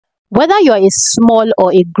Whether you're a small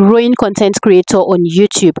or a growing content creator on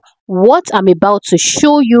YouTube, what I'm about to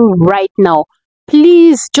show you right now,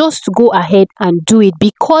 please just go ahead and do it,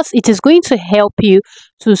 because it is going to help you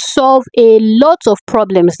to solve a lot of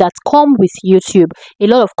problems that come with YouTube, a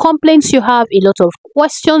lot of complaints you have, a lot of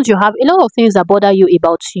questions you have, a lot of things that bother you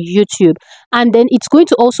about YouTube. And then it's going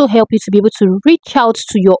to also help you to be able to reach out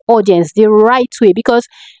to your audience the right way, because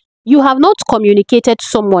you have not communicated to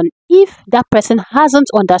someone if that person hasn't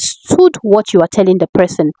understood what you are telling the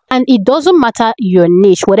person. And it doesn't matter your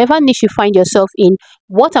niche, whatever niche you find yourself in,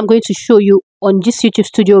 what I'm going to show you on this YouTube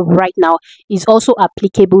studio right now is also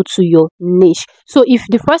applicable to your niche. So if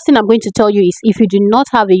the first thing I'm going to tell you is, if you do not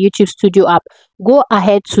have a YouTube studio app, go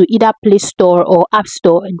ahead to either Play Store or App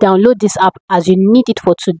Store, download this app as you need it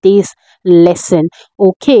for today's lesson.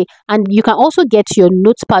 Okay, and you can also get your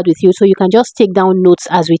notepad with you, so you can just take down notes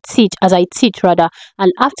as I teach rather.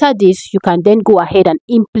 And after this, you can then go ahead and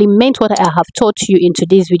implement what I have taught you in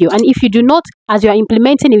today's video. And if you do not, as you are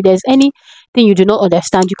implementing, if there's anything you do not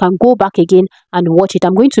understand, you can go back again and watch it.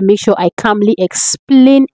 I'm going to make sure I calmly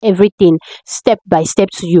explain everything step by step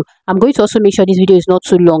to you. I'm going to also make sure this video is not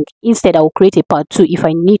too long. Instead, I will create a part 2 if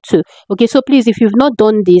I need to. Okay, so please, if you've not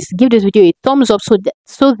done this, give this video a thumbs up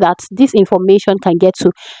so that this information can get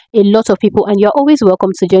to a lot of people. And you're always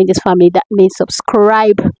welcome to join this family. That means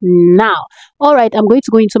subscribe now. All right, I'm going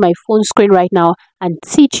to go into my phone screen right now and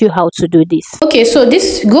teach you how to do this. Okay, so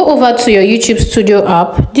go over to your YouTube Studio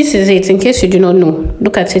app. This is it, in case you do not know.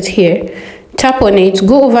 Look at it here. Tap on it,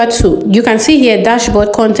 go over to, you can see here,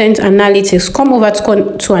 dashboard, content, analytics. Come over to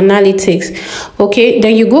analytics. Okay,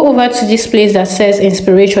 then you go over to this place that says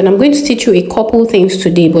inspiration. I'm going to teach you a couple things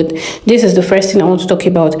today, but this is the first thing I want to talk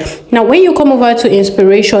about. Now, when you come over to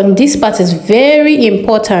inspiration, this part is very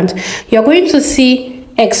important. You're going to see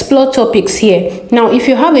explore topics here. Now, if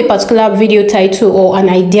you have a particular video title or an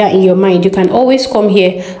idea in your mind, you can always come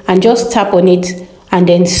here and just tap on it and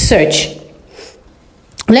then search.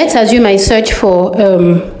 Let's assume I search for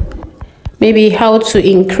maybe how to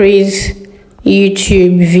increase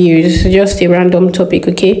YouTube views, just a random topic,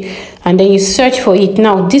 okay? And then you search for it.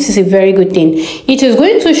 Now, this is a very good thing. It is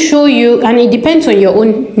going to show you, and it depends on your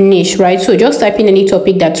own niche, right? So just type in any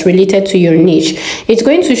topic that's related to your niche. It's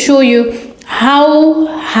going to show you how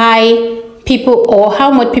high people or how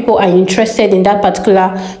much people are interested in that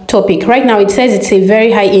particular topic. Right now, it says it's a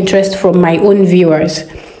very high interest from my own viewers.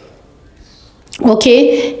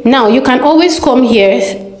 Okay, now you can always come here,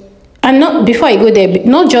 and not before I go there,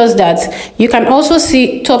 not just that, you can also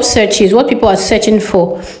see top searches, what people are searching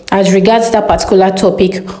for as regards that particular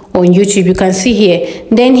topic on YouTube. You can see here.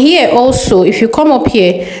 Then here also, if you come up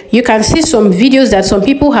here, you can see some videos that some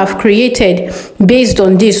people have created based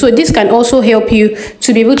on this. So this can also help you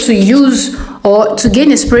to be able to use or to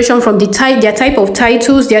gain inspiration from their type of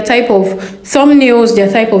titles, their type of thumbnails,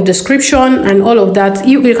 their type of description, and all of that.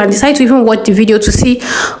 You can decide to even watch the video to see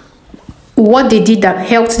what they did that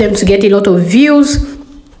helped them to get a lot of views.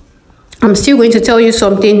 I'm still going to tell you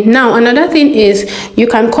something. Now, another thing is, you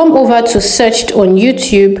can come over to searched on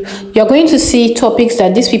YouTube. You're going to see topics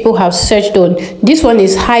that these people have searched on. This one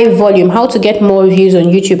is high volume, how to get more views on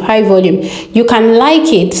YouTube, high volume. You can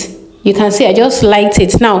like it. You can say, I just liked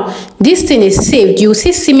it. Now, this thing is saved. You'll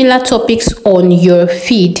see similar topics on your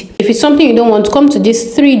feed. If it's something you don't want, come to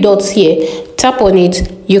these 3 dots here. Tap on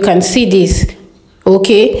it. You can see this.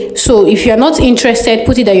 Okay, so if you're not interested,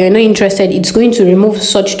 put it that you're not interested. It's going to remove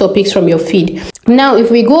such topics from your feed. Now,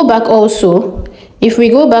 if we go back also,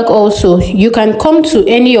 you can come to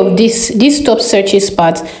any of this top searches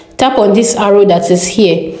part. Tap on this arrow that is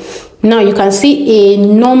here. Now you can see a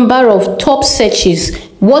number of top searches,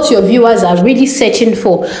 what your viewers are really searching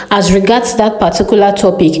for as regards that particular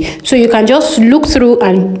topic. So you can just look through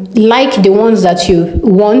and like the ones that you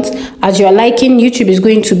want. As you are liking, YouTube is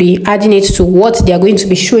going to be adding it to what they are going to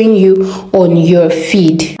be showing you on your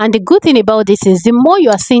feed. And the good thing about this is, the more you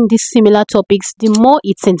are seeing these similar topics, the more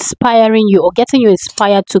it's inspiring you or getting you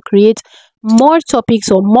inspired to create more topics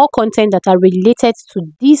or more content that are related to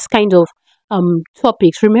this kind of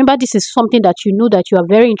topics. Remember, this is something that you know that you are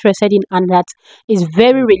very interested in and that is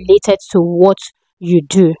very related to what you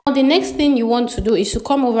do. Now, the next thing you want to do is to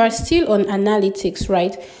come over, still on analytics,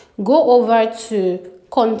 right? Go over to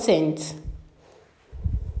content.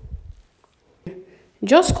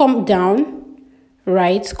 Just come down,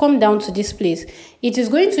 right? Come down to this place. It is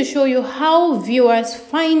going to show you how viewers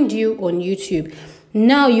find you on YouTube.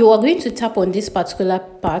 Now you are going to tap on this particular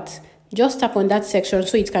part. Just tap on that section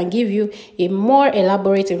so it can give you a more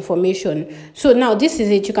elaborate information. So now this is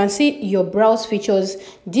it. You can see your browse features.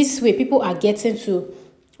 This way people are getting to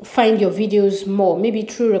find your videos more, maybe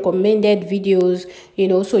through recommended videos, you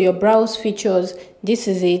know. So your browse features, this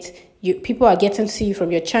is it. People are getting to see you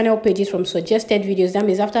from your channel pages, from suggested videos. That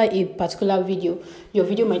means after a particular video, your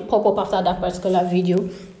video might pop up after that particular video.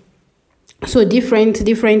 So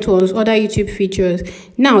different ones, other YouTube features.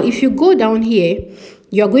 Now if you go down here,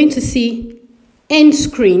 you're going to see end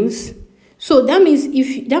screens. So that means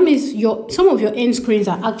some of your end screens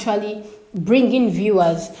are actually bringing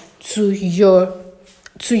viewers to your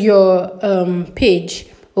page.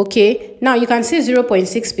 Okay, now you can see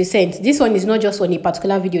 0.6%. This one is not just on a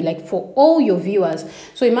particular video, like for all your viewers.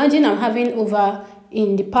 So imagine I'm having over,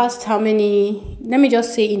 in the past, how many, let me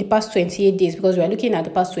just say in the past 28 days, because we are looking at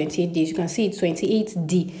the past 28 days. You can see it's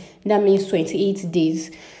 28D. That means 28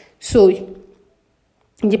 days. So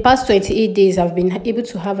in the past 28 days, I've been able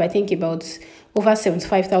to have, I think, about over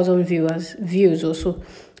 75,000 views or so.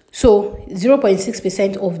 So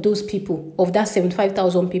 0.6% of those people, of that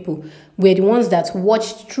 75,000 people, were the ones that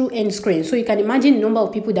watched through end screens. So you can imagine the number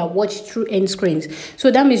of people that watched through end screens.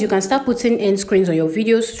 So that means you can start putting end screens on your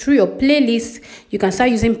videos through your playlist. You can start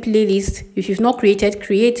using playlists. If you've not created,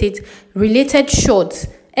 create it. Related shorts.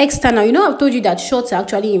 External, you know, I've told you that shorts are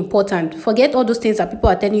actually important. Forget all those things that people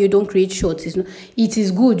are telling you don't create shorts. It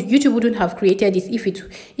is good. YouTube wouldn't have created it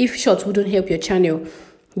if shorts wouldn't help your channel.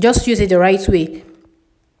 Just use it the right way.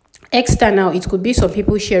 External, it could be some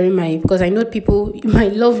people sharing because I know people, my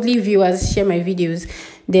lovely viewers, share my videos.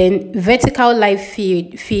 Then vertical live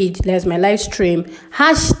feed, there's my live stream.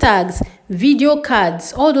 Hashtags, video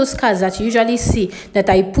cards, all those cards that you usually see that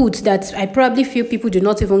I put, that I probably feel people do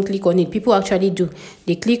not even click on it. People actually do.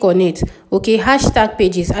 They click on it. Okay, hashtag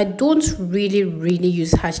pages. I don't really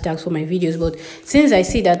use hashtags for my videos, but since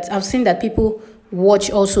I've seen that people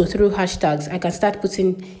watch also through hashtags, I can start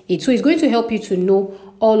putting it. So it's going to help you to know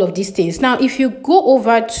all of these things. Now, if you go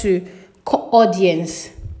over to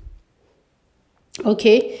audience,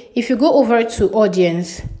 okay, if you go over to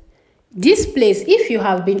audience, this place, if you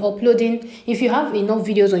have been uploading, if you have enough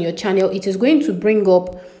videos on your channel, it is going to bring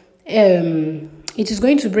up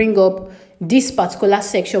this particular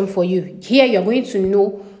section for you. Here you're going to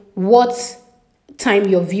know what time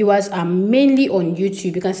your viewers are mainly on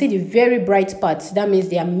YouTube. You can see the very bright parts. That means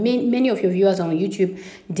there are many of your viewers are on YouTube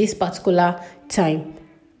this particular time.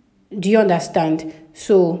 Do you understand?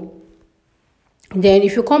 So then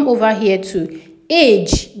if you come over here to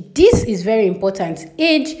age, this is very important.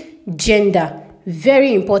 Age, gender,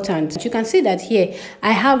 very important. You can see that here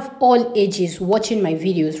I have all ages watching my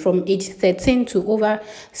videos, from age 13 to over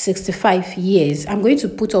 65 years. I'm going to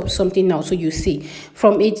put up something now so you see.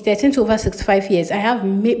 From age 13 to over 65 years, I have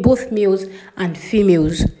both males and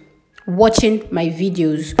females watching my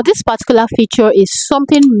videos. This particular feature is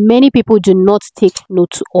something many people do not take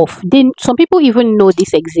note of. Some people even know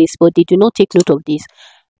this exists, but they do not take note of this.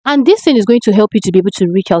 And this thing is going to help you to be able to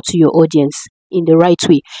reach out to your audience in the right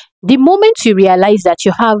way. The moment you realize that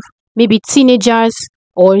you have maybe teenagers,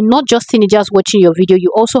 or not just teenagers watching your video,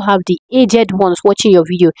 you also have the aged ones watching your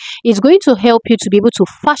video, it's going to help you to be able to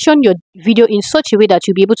fashion your video in such a way that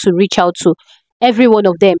you'll be able to reach out to every one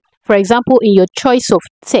of them. For example, in your choice of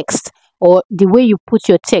text, or the way you put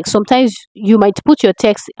your text. Sometimes you might put your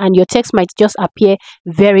text and your text might just appear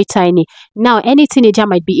very tiny. Now, any teenager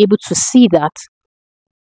might be able to see that.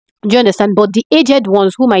 Do you understand? But the aged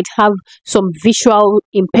ones who might have some visual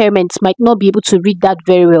impairments might not be able to read that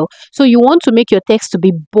very well. So you want to make your text to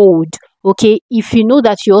be bold. Okay, if you know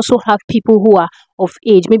that you also have people who are of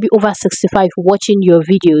age, maybe over 65, watching your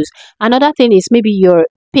videos. Another thing is maybe your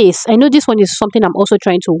pace. I know this one is something I'm also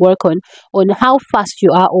trying to work on how fast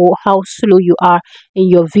you are or how slow you are in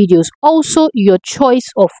your videos. Also, your choice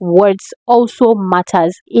of words also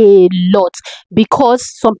matters a lot, because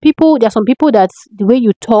there are some people that the way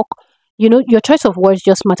you talk, you know, your choice of words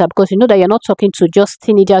just matter, because you know that you're not talking to just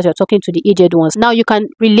teenagers, you're talking to the aged ones. Now you can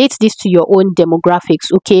relate this to your own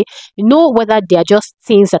demographics. Okay, you know whether they are just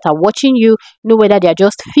teens that are watching you, know whether they are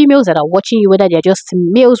just females that are watching you, whether they are just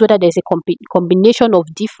males, whether there's a combination of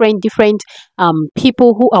different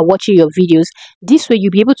people who are watching your videos. This way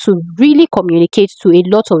you'll be able to really communicate to a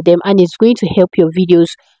lot of them, and it's going to help your videos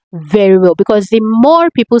very well, because the more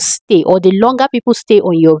people stay, or the longer people stay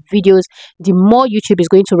on your videos, the more YouTube is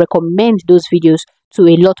going to recommend those videos to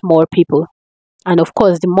a lot more people, and of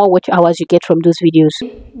course the more watch hours you get from those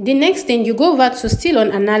videos. The next thing, you go over to, still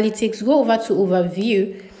on analytics, go over to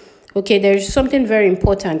overview. Okay, there's something very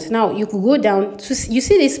important. Now you could go down to, you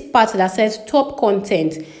see this part that says top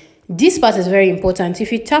content. This part is very important.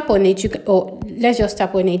 If you tap on it, let's just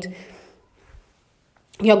tap on it.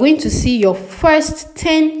 you're going to see your first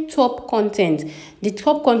 10 top content, the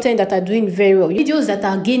top content that are doing very well, videos that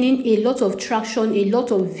are gaining a lot of traction, a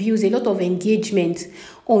lot of views, a lot of engagement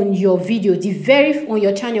on your video, on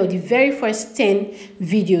your channel, the very first 10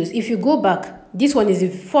 videos. If you go back, this one is the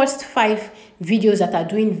first 5 videos that are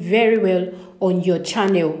doing very well on your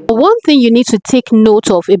channel. One thing you need to take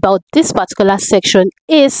note of about this particular section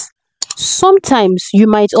is sometimes you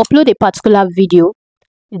might upload a particular video.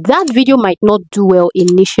 That video might not do well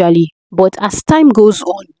initially, but as time goes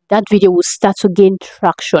on, that video will start to gain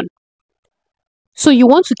traction. So you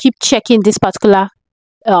want to keep checking this particular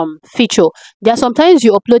feature. There are sometimes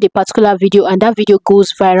you upload a particular video and that video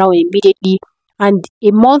goes viral immediately, and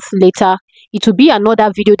a month later it will be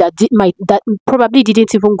another video that probably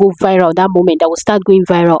didn't even go viral that moment, that will start going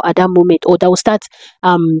viral at that moment, or that will start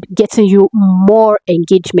getting you more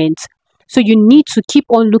engagement. So you need to keep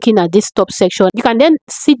on looking at this top section. You can then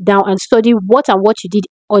sit down and study what you did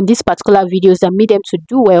on these particular videos that made them to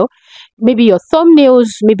do well. Maybe your thumbnails,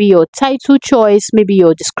 maybe your title choice, maybe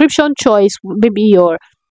your description choice, maybe your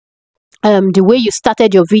the way you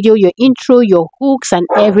started your video, your intro, your hooks and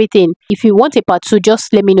everything. If you want a part 2,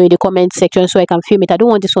 just let me know in the comment section so I can film it. I don't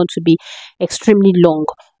want this one to be extremely long.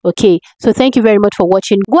 Okay, so thank you very much for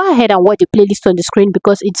watching. Go ahead and watch the playlist on the screen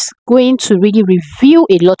because it's going to really reveal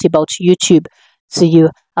a lot about YouTube to you.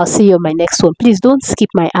 I'll see you on my next one. Please don't skip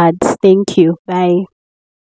my ads. Thank you. Bye.